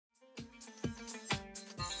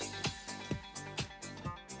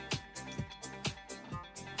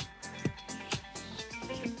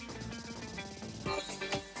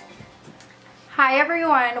Hi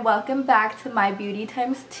everyone, welcome back to my Beauty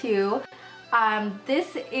Times 2.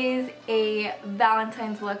 This is a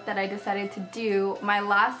Valentine's look that I decided to do. My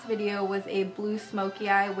last video was a blue smoky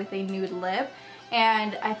eye with a nude lip,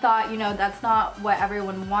 and I thought, you know, that's not what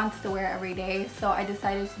everyone wants to wear every day, so I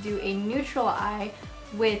decided to do a neutral eye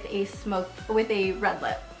with a red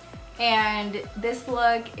lip. And this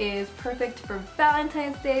look is perfect for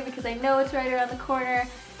Valentine's Day because I know it's right around the corner.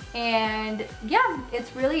 And yeah,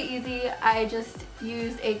 it's really easy. I just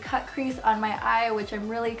used a cut crease on my eye, which I'm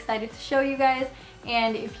really excited to show you guys.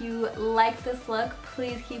 And if you like this look,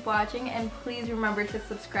 please keep watching and please remember to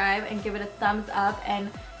subscribe and give it a thumbs up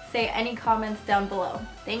and say any comments down below.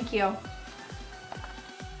 Thank you.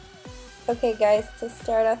 Okay guys, to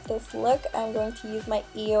start off this look, I'm going to use my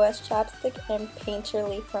EOS chapstick and Paint Your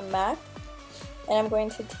Leaf from MAC. And I'm going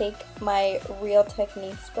to take my Real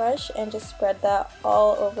Techniques brush and just spread that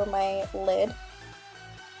all over my lid.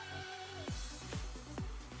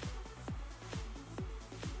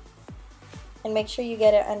 And make sure you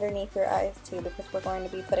get it underneath your eyes too, because we're going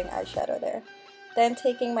to be putting eyeshadow there. Then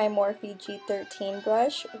taking my MORPHE G13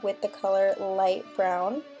 brush with the color light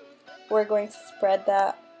brown, we're going to spread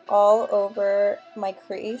that all over my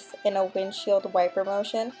crease in a windshield wiper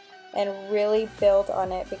motion and really build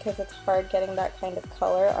on it because it's hard getting that kind of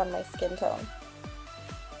color on my skin tone.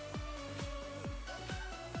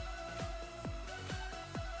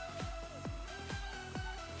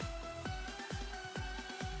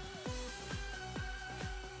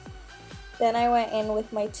 Then I went in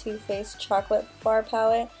with my Too Faced chocolate bar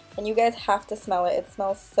palette, and you guys have to smell it. It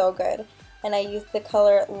smells so good. And I used the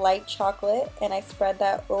color light chocolate and I spread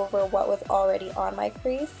that over what was already on my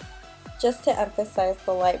crease, just to emphasize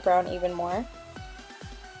the light brown even more.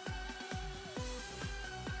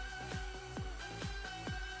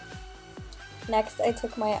 Next, I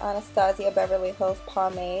took my ANASTASIA Beverly Hills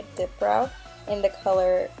Pomade Dipbrow in the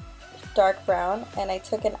color dark brown, and I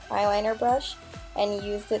took an eyeliner brush and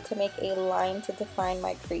used it to make a line to define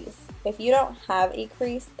my crease. If you don't have a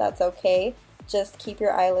crease, that's okay. Just keep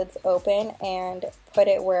your eyelids open and put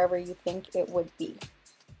it wherever you think it would be.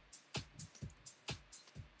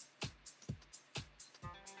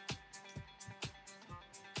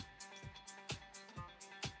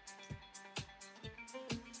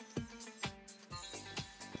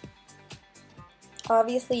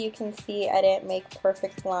 Obviously you can see I didn't make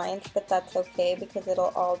perfect lines, but that's okay because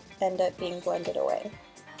it'll all end up being blended away.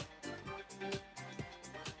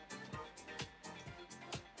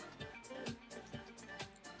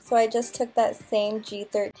 So I just took that same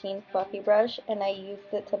G13 fluffy brush and I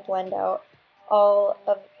used it to blend out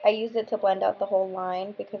the whole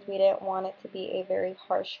line because we didn't want it to be a very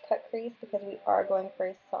harsh cut crease because we are going for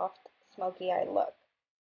a soft smoky eye look.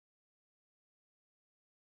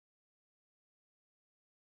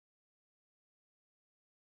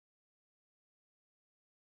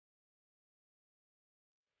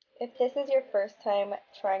 If this is your first time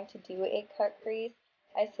trying to do a cut crease,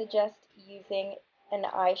 I suggest using an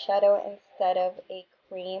eyeshadow instead of a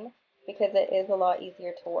cream because it is a lot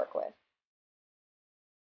easier to work with.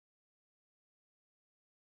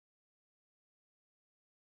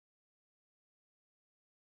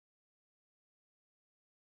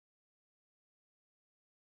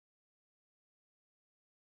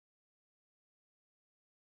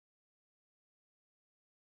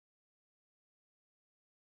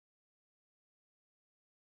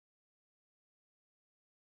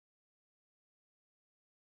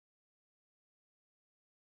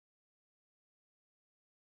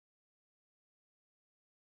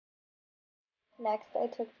 Next, I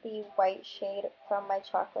took the white shade from my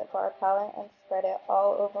chocolate bar palette and spread it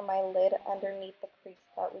all over my lid underneath the crease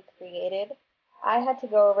that we created. I had to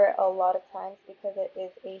go over it a lot of times because it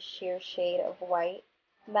is a sheer shade of white.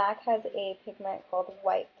 MAC has a pigment called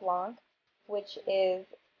White Blanc, which is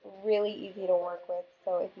really easy to work with,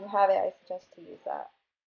 so if you have it, I suggest to use that.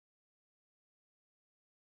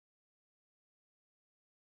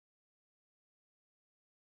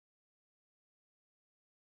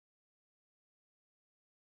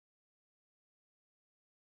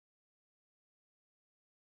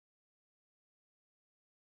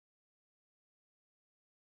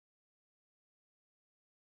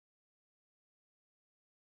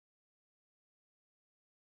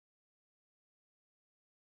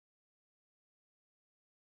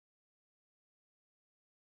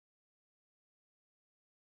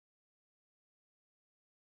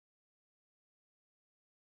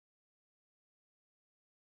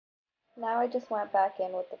 Now I just went back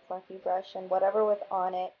in with the fluffy brush and whatever was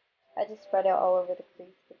on it, I just spread it all over the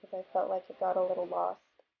crease because I felt like it got a little lost.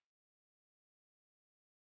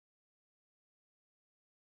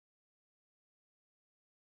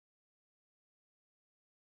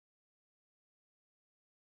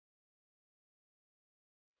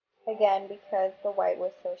 Again, because the white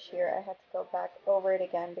was so sheer, I had to go back over it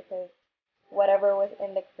again because whatever was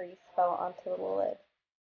in the crease fell onto the lid.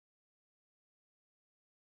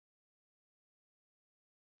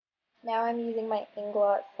 Now I'm using my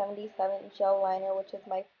INGLOT 77 gel liner, which is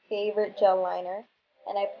my favorite gel liner,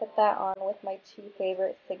 and I put that on with my two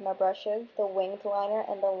favorite Sigma brushes, the winged liner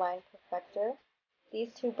and the line perfector.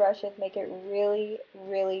 These two brushes make it really,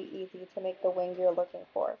 really easy to make the wing you're looking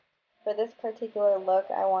for. For this particular look,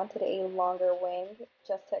 I wanted a longer wing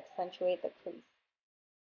just to accentuate the crease.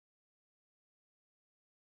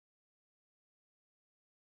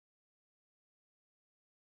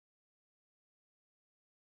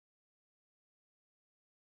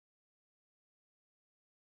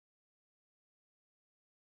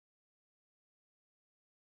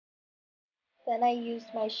 Then I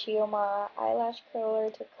used my UEMURA eyelash curler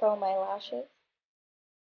to curl my lashes.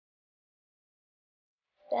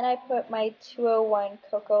 Then I put my 201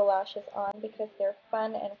 KOKO lashes on because they're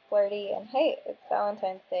fun and flirty, and hey, it's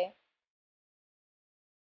Valentine's Day.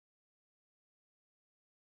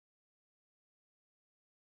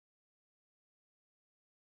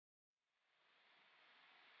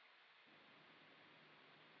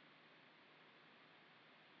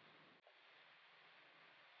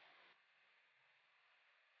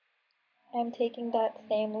 I'm taking that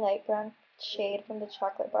same light brown shade from the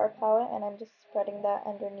chocolate bar palette and I'm just spreading that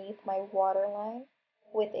underneath my waterline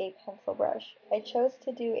with a pencil brush. I chose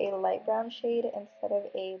to do a light brown shade instead of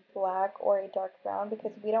a black or a dark brown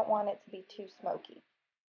because we don't want it to be too smoky.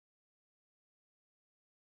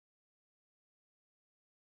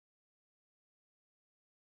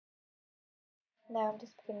 Now I'm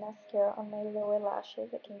just putting mascara on my lower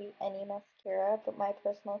lashes. It can be any mascara, but my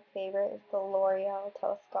personal favorite is the L'Oreal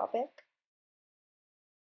Telescopic.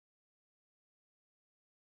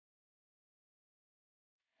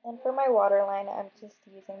 And for my waterline, I'm just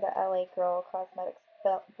using the LA Girl Cosmetics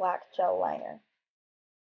Black Gel Liner.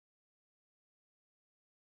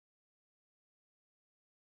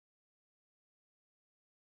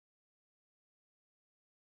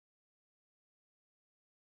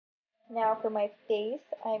 Now for my face,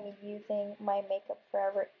 I'm using my Makeup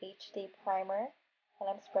Forever HD Primer, and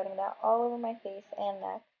I'm spreading that all over my face and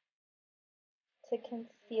neck. To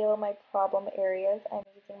conceal my problem areas, I'm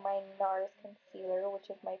using my NARS concealer, which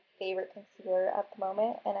is my favorite concealer at the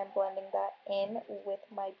moment, and I'm blending that in with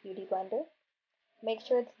my beauty blender. Make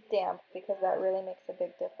sure it's damp because that really makes a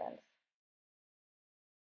big difference.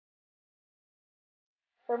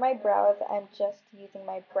 For my brows, I'm just using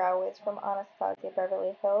my Brow Wiz from Anastasia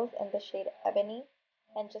Beverly Hills in the shade Ebony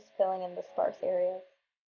and just filling in the sparse areas.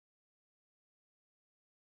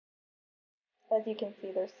 As you can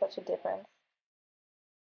see, there's such a difference.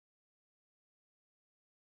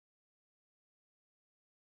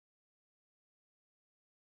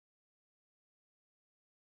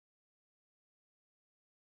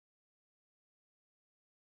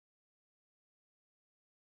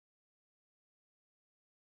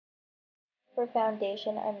 For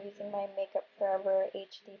foundation, I'm using my Makeup Forever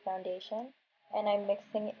HD foundation, and I'm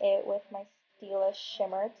mixing it with my Stila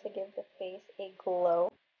shimmer to give the face a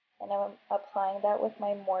glow, and I'm applying that with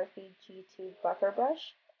my Morphe G2 buffer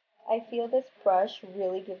brush. I feel this brush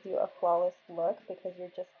really gives you a flawless look because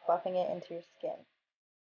you're just buffing it into your skin.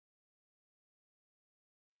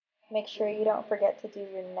 Make sure you don't forget to do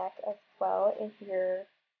your neck as well if you're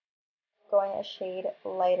going a shade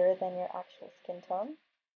lighter than your actual skin tone.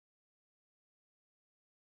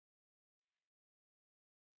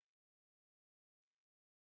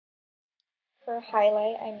 For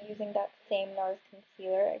highlight, I'm using that same NARS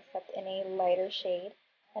concealer except in a lighter shade,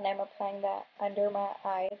 and I'm applying that under my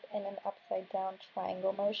eyes in an upside down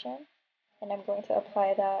triangle motion. And I'm going to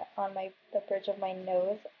apply that on the bridge of my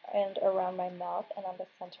nose and around my mouth and on the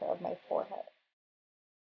center of my forehead.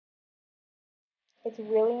 It's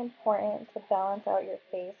really important to balance out your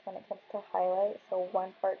face when it comes to highlight so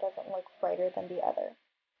one part doesn't look brighter than the other.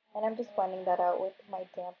 And I'm just blending that out with my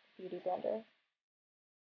damp beauty blender.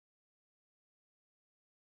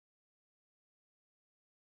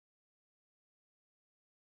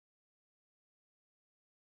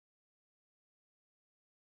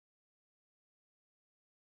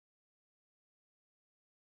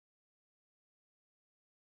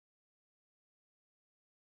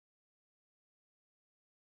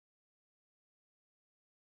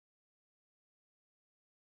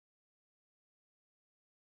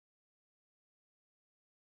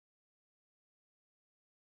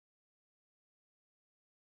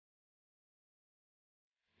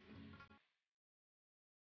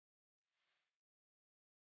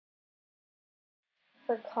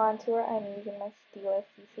 For contour, I'm using my Stila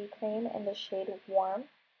CC cream in the shade Warm,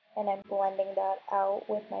 and I'm blending that out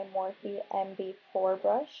with my Morphe MB4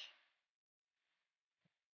 brush.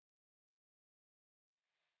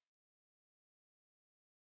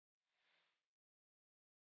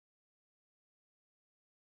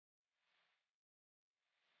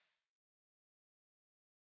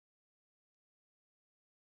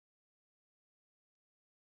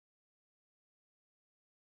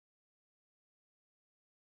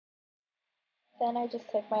 Then I just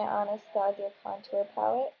took my Anastasia contour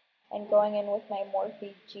palette and going in with my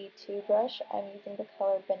Morphe G2 brush, I'm using the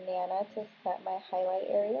color Banana to set my highlight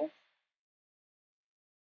areas.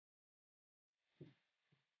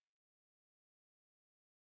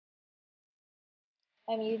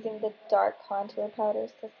 I'm using the dark contour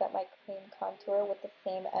powders to set my cream contour with the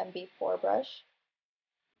same MB4 brush.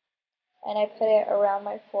 And I put it around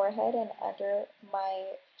my forehead and under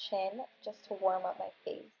my chin just to warm up my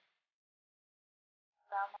face.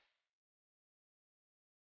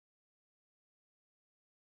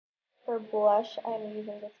 For blush, I'm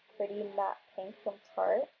using this pretty matte pink from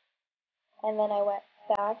Tarte. And then I went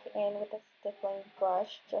back in with a stippling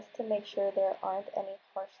brush just to make sure there aren't any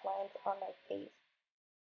harsh lines on my face.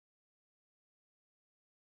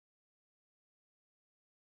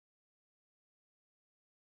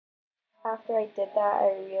 After I did that,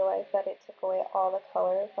 I realized that it took away all the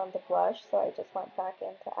color from the blush, so I just went back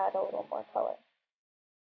in to add a little more color.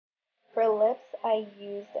 For lips, I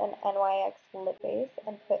used an NYX lip base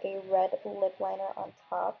and put a red lip liner on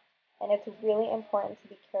top. And it's really important to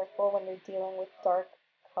be careful when you're dealing with dark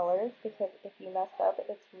colors because if you mess up,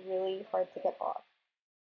 it's really hard to get off.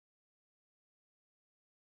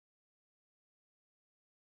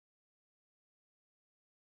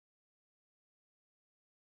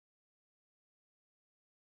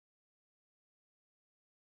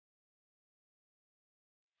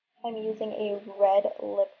 I'm using a red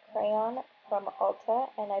lip crayon from Ulta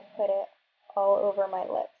and I put it all over my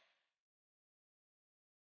lips.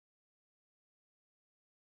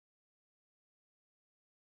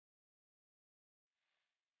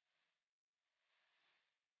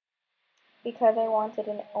 Because I wanted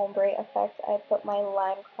an ombre effect, I put my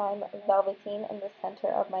Lime Crime Velveteen in the center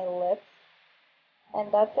of my lips.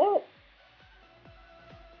 And that's it.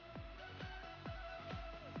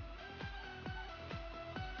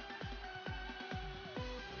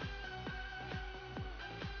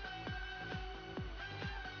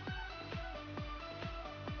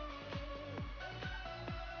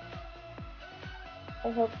 I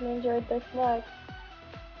hope you enjoyed this look.